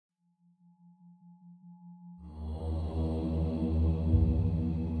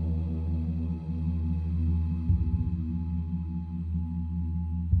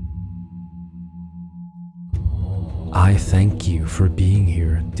I thank you for being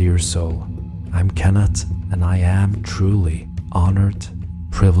here, dear soul. I'm Kenneth, and I am truly honored,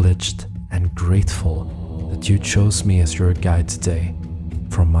 privileged, and grateful that you chose me as your guide today.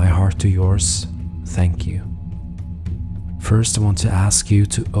 From my heart to yours, thank you. First, I want to ask you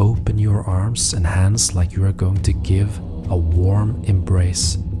to open your arms and hands like you are going to give a warm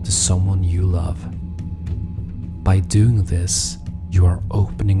embrace to someone you love. By doing this, you are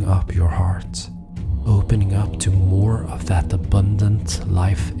opening up your heart, opening up to more of that abundant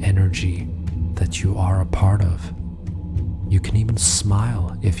life energy that you are a part of. You can even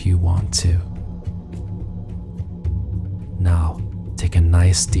smile if you want to. Now, take a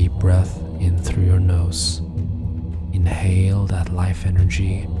nice deep breath in through your nose. Inhale that life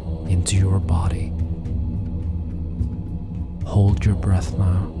energy into your body. Hold your breath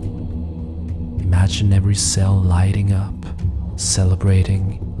now. Imagine every cell lighting up,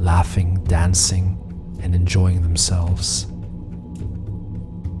 celebrating, laughing, dancing, and enjoying themselves.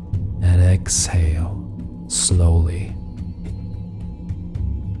 And exhale slowly.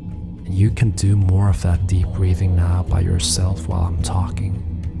 And you can do more of that deep breathing now by yourself while I'm talking,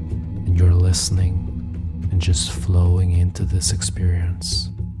 and you're listening and just flowing into this experience.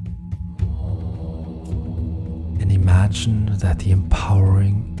 And imagine that the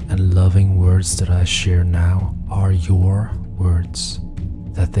empowering and loving words that I share now are your words,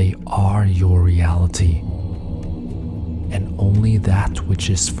 that they are your reality, and only that which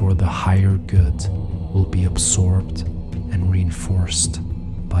is for the higher good will be absorbed and reinforced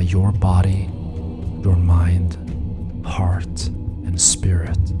by your body, your mind, heart, and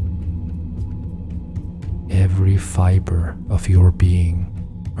spirit. Every fiber of your being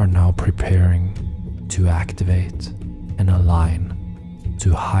are now preparing to activate and align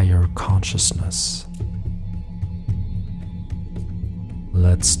to higher consciousness.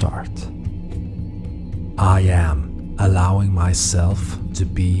 Let's start. I am allowing myself to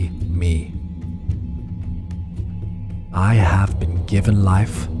be me. I have been given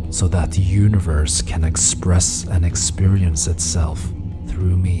life so that the universe can express and experience itself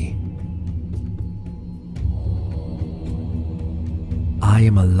through me. I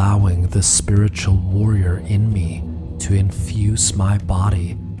am allowing the spiritual warrior in me to infuse my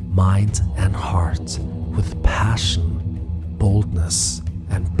body, mind, and heart with passion, boldness,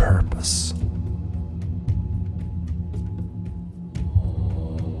 and purpose.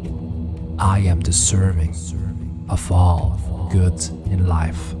 I am deserving of all good in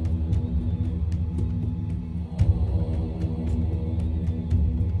life.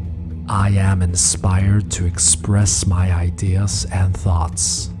 I am inspired to express my ideas and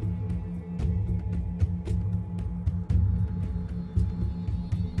thoughts.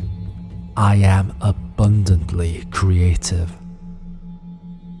 I am abundantly creative.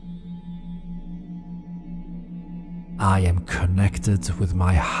 I am connected with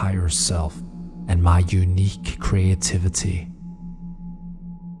my higher self and my unique creativity.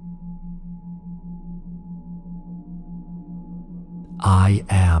 I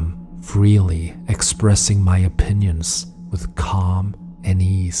am freely expressing my opinions with calm and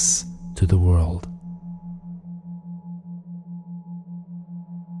ease to the world.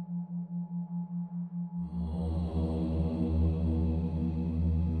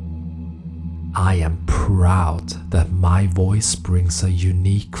 I am proud that my voice brings a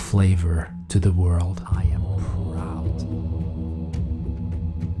unique flavor to the world. I am proud.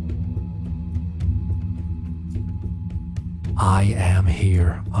 I am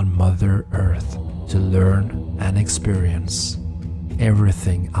here on Mother Earth to learn and experience.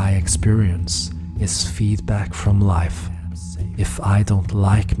 Everything I experience is feedback from life. If I don't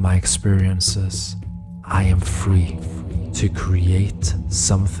like my experiences, I am free to create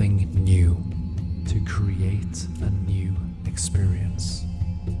something new, to create a new experience.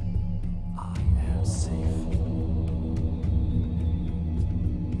 I am safe.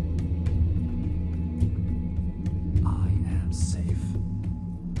 I am safe.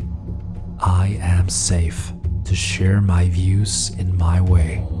 I am safe to share my views in my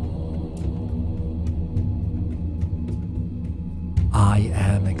way. I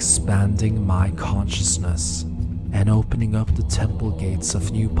am expanding my consciousness and opening up the temple gates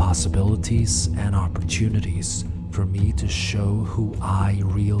of new possibilities and opportunities for me to show who I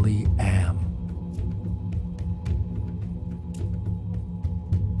really am.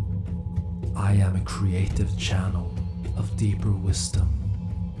 I am a creative channel of deeper wisdom.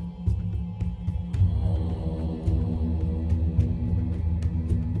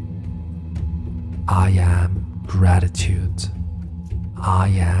 I am gratitude. I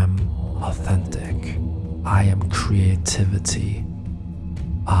am authentic. I am creativity.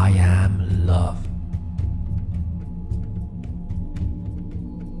 I am love.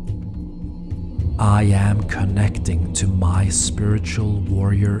 I am connecting to my spiritual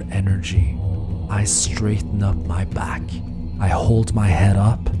warrior energy. I straighten up my back. I hold my head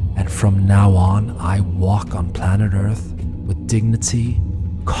up, and from now on, I walk on planet Earth with dignity,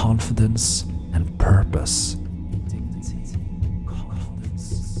 confidence, and purpose.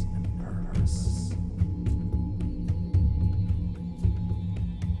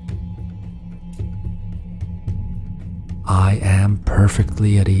 I am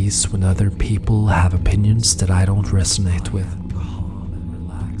perfectly at ease when other people have opinions that I don't resonate with.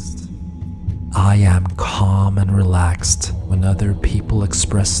 I am calm and relaxed when other people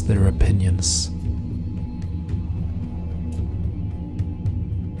express their opinions.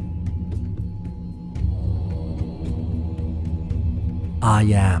 I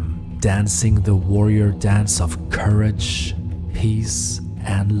am dancing the warrior dance of courage, peace,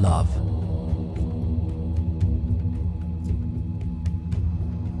 and love.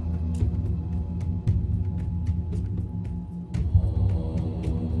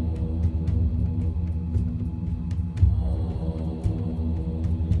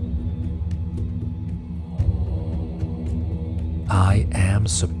 I am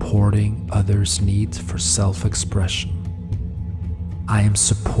supporting others' need for self-expression. I am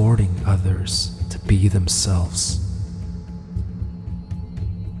supporting others to be themselves.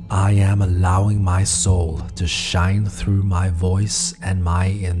 I am allowing my soul to shine through my voice and my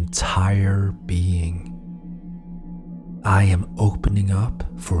entire being. I am opening up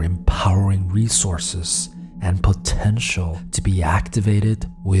for empowering resources and potential to be activated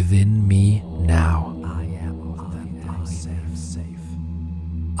within me now.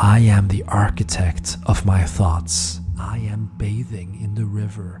 I am the architect of my thoughts. I am bathing in the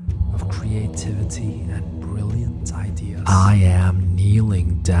river of creativity and brilliant ideas. I am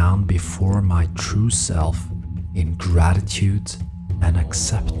kneeling down before my true self in gratitude and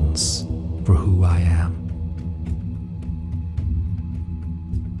acceptance for who I am.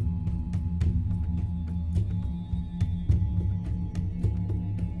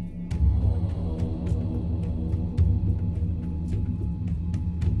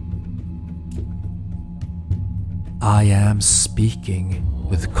 I am speaking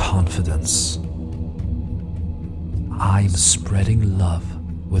with confidence. I am spreading love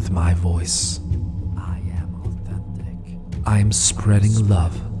with my voice. I am authentic. I am spreading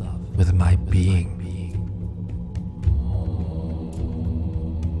love with my being.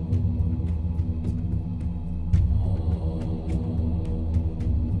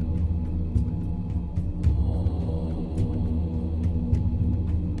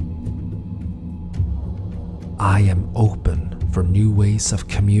 I am open for new ways of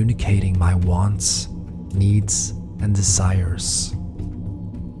communicating my wants, needs, and desires.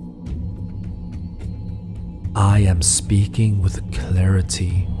 I am speaking with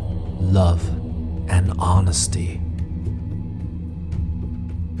clarity, love, and honesty.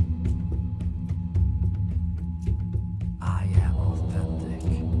 I am authentic.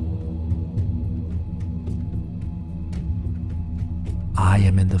 I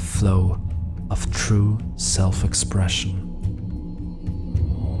am in the flow of true self-expression.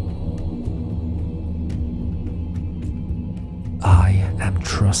 I am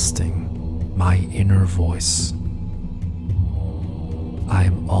trusting my inner voice. I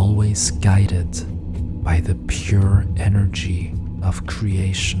am always guided by the pure energy of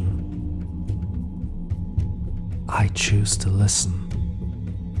creation. I choose to listen.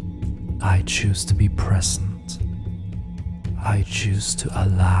 I choose to be present. I choose to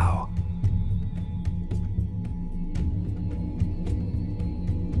allow.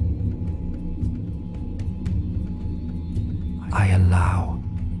 I allow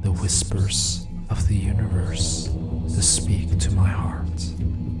the whispers of the universe to speak to my heart.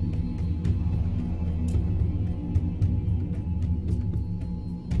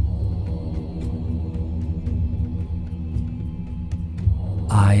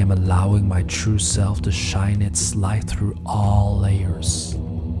 I am allowing my true self to shine its light through all layers.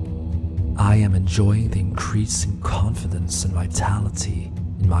 I am enjoying the increasing confidence and vitality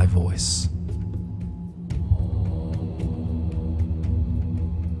in my voice.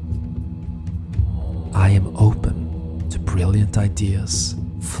 I am open to brilliant ideas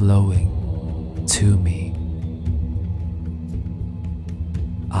flowing to me.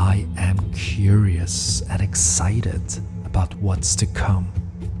 I am curious and excited about what's to come.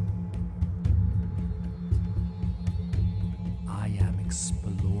 I am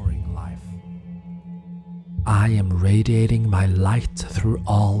exploring life. I am radiating my light through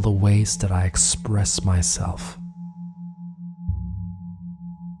all the ways that I express myself.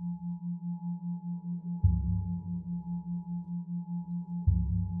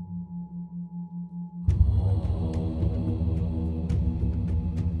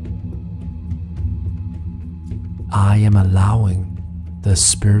 I am allowing the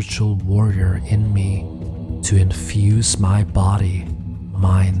spiritual warrior in me to infuse my body,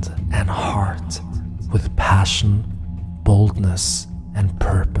 mind, and heart with passion, boldness, and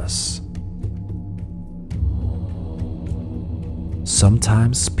purpose.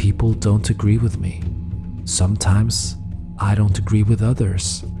 Sometimes people don't agree with me. Sometimes I don't agree with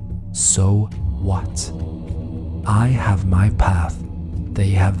others. So what? I have my path, they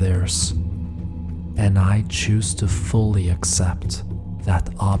have theirs, and I choose to fully accept that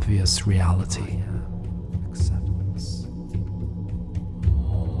obvious reality. Acceptance.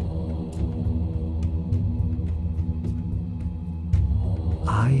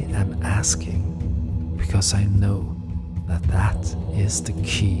 I am asking because I know that that is the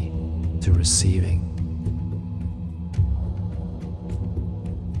key to receiving.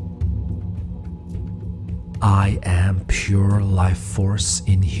 I am pure life force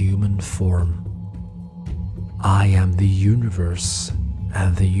in human form. I am the universe,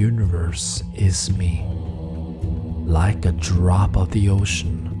 and the universe is me. Like a drop of the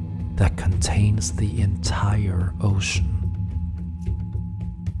ocean that contains the entire ocean.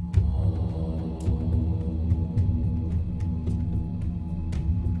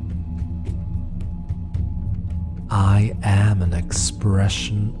 I am an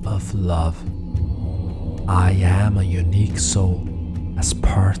expression of love. I am a unique soul as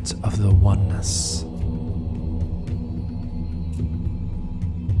part of the oneness. I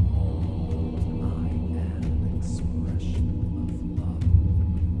am an expression of love.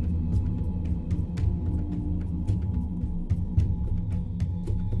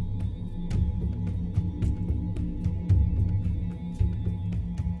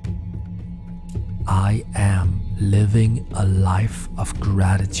 I am living a life of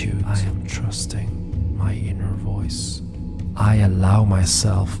gratitude. I am trusting my inner voice. I allow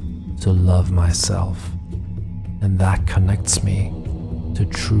myself to love myself, and that connects me to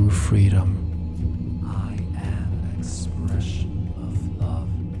true freedom. I am an expression of love.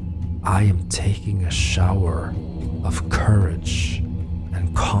 I am taking a shower of courage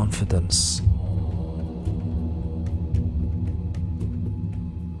and confidence.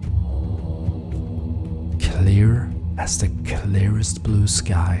 Clear as the clearest blue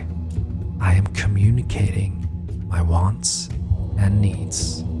sky, I am communicating my wants and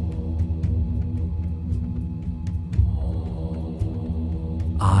needs.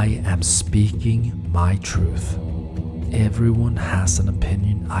 I am speaking my truth. Everyone has an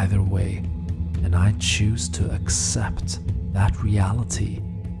opinion either way, and I choose to accept that reality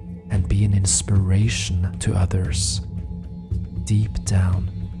and be an inspiration to others. Deep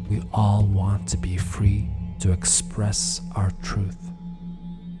down, we all want to be free to express our truth.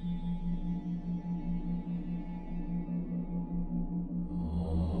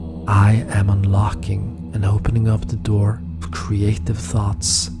 I am unlocking and opening up the door of creative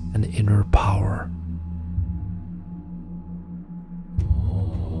thoughts and inner power.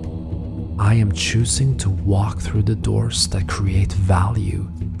 I am choosing to walk through the doors that create value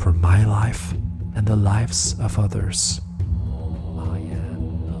for my life and the lives of others. I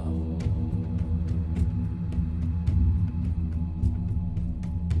am love.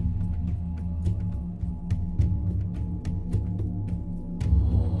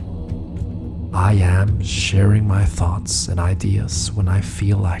 I am sharing my thoughts and ideas when I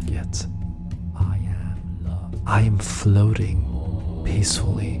feel like it. I am love. I am floating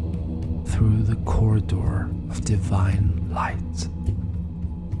peacefully through the corridor of divine light.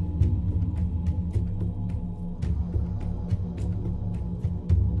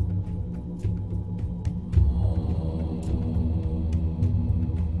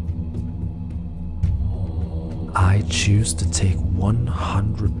 I choose to take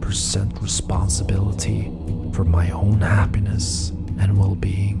 100% responsibility for my own happiness and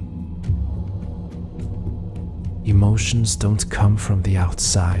well-being. Emotions don't come from the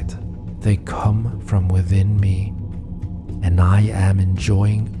outside, they come from within me, and I am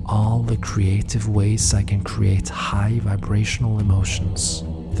enjoying all the creative ways I can create high vibrational emotions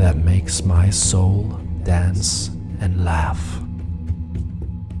that makes my soul dance and laugh.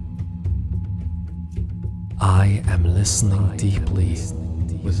 I am listening deeply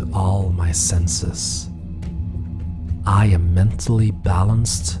with all my senses. I am mentally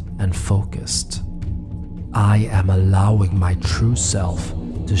balanced and focused. I am allowing my true self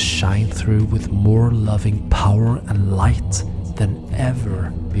to shine through with more loving power and light than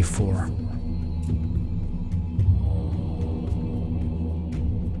ever before.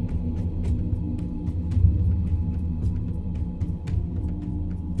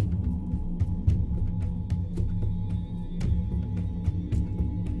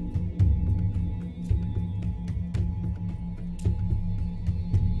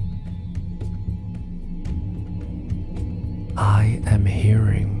 I am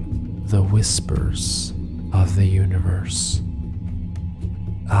hearing the whispers of the universe.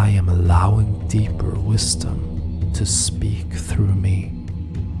 I am allowing deeper wisdom to speak through me.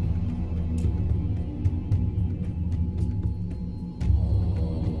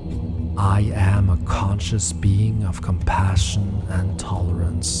 I am a conscious being of compassion and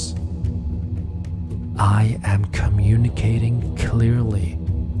tolerance. I am communicating clearly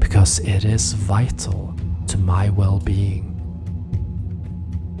because it is vital to my well-being.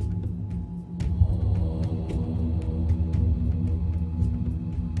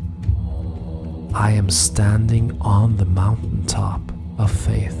 I am standing on the mountaintop of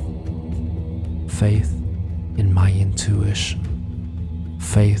faith. Faith in my intuition.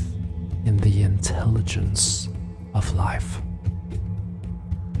 Faith in the intelligence of life.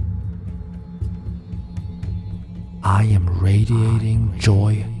 I am radiating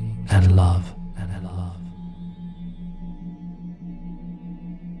joy and love.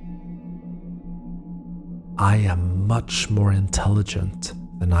 I am much more intelligent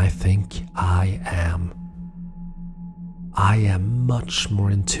than I think I am. I am much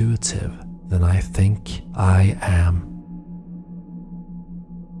more intuitive than I think I am.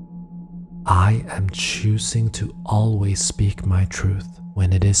 I am choosing to always speak my truth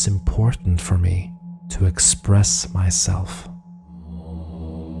when it is important for me to express myself.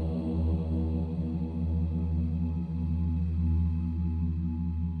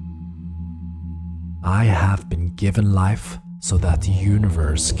 I have been given life so that the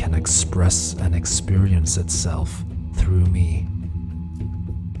universe can express and experience itself through me.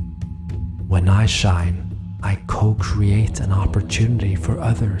 When I shine, I co-create an opportunity for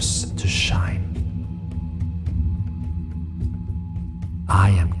others to shine. I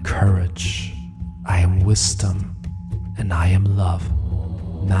am courage, I am wisdom, and I am love,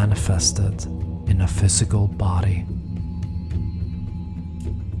 manifested in a physical body.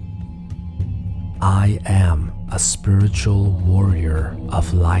 I am a spiritual warrior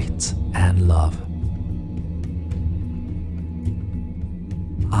of light and love.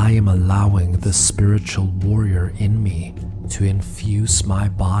 I am allowing the spiritual warrior in me to infuse my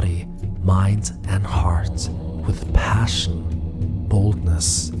body, mind, and heart with passion,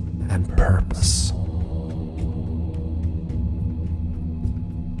 boldness, and purpose.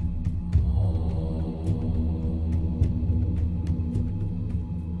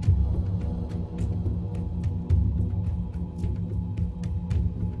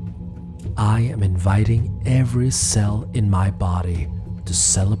 I am inviting every cell in my body to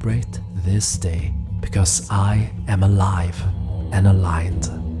celebrate this day because I am alive and aligned.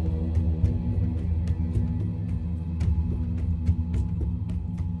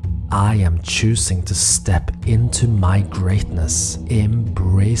 I am choosing to step into my greatness,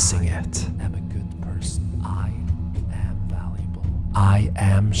 embracing it. I am a good person. I am valuable. I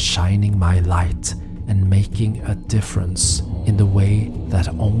am shining my light and making a difference in the way that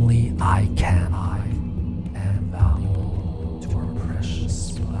only I can. I am valuable to our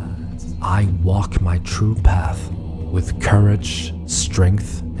precious planet. I walk my true path with courage,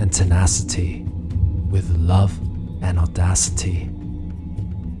 strength, and tenacity, with love and audacity.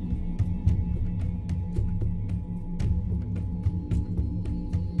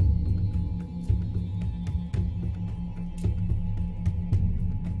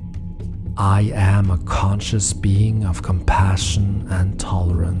 I am a conscious being of compassion and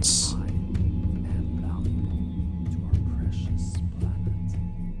tolerance. I am valuable to our precious planet.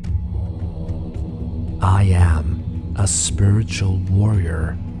 I am a spiritual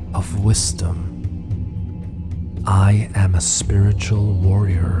warrior of wisdom. I am a spiritual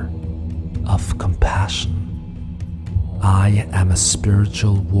warrior of compassion. I am a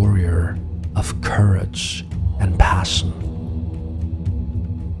spiritual warrior of courage and passion.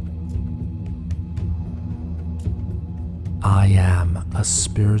 I am a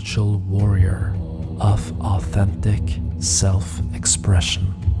spiritual warrior of authentic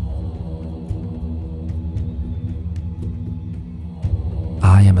self-expression.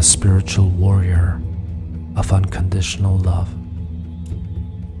 I am a spiritual warrior of unconditional love.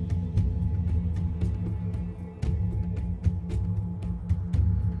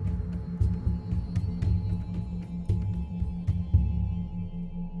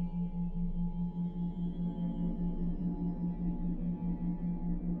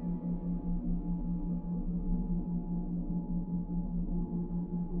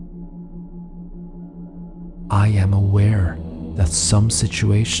 I am aware that some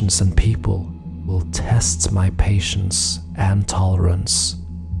situations and people will test my patience and tolerance.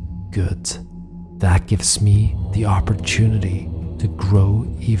 Good. That gives me the opportunity to grow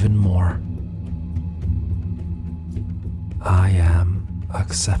even more. I am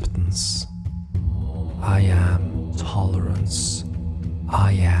acceptance. I am tolerance.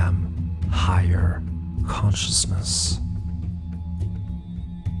 I am higher consciousness.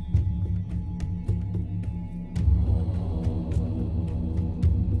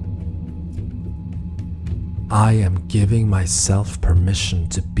 I am giving myself permission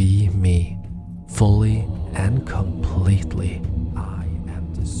to be me, fully and completely. I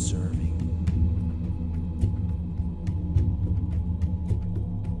am deserving.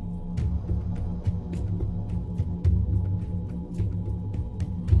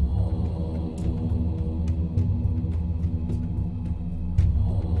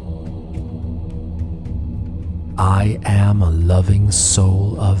 I am a loving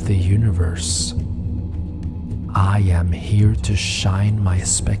soul of the universe. I am here to shine my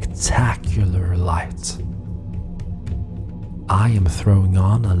spectacular light. I am throwing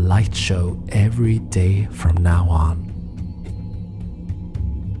on a light show every day from now on.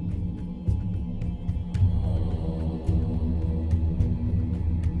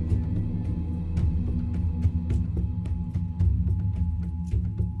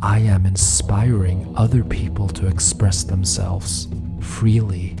 I am inspiring other people to express themselves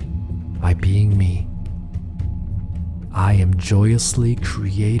freely by being me. I am joyously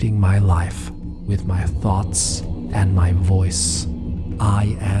creating my life with my thoughts and my voice.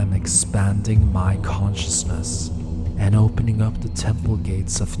 I am expanding my consciousness and opening up the temple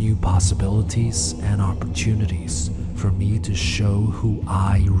gates of new possibilities and opportunities for me to show who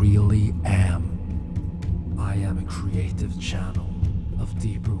I really am. I am a creative channel of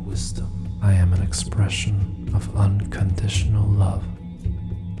deeper wisdom. I am an expression of unconditional love.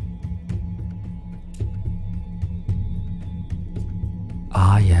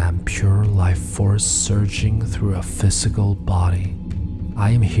 I am pure life force surging through a physical body. I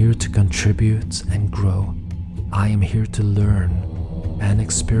am here to contribute and grow. I am here to learn and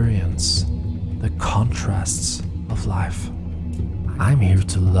experience the contrasts of life. I'm here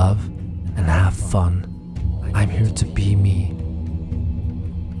to love and have fun. I'm here to be me.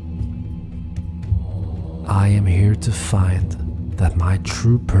 I am here to find that my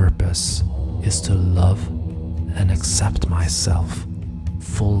true purpose is to love and accept myself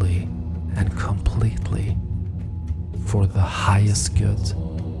fully and completely for the highest good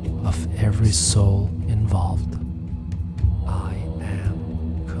of every soul involved.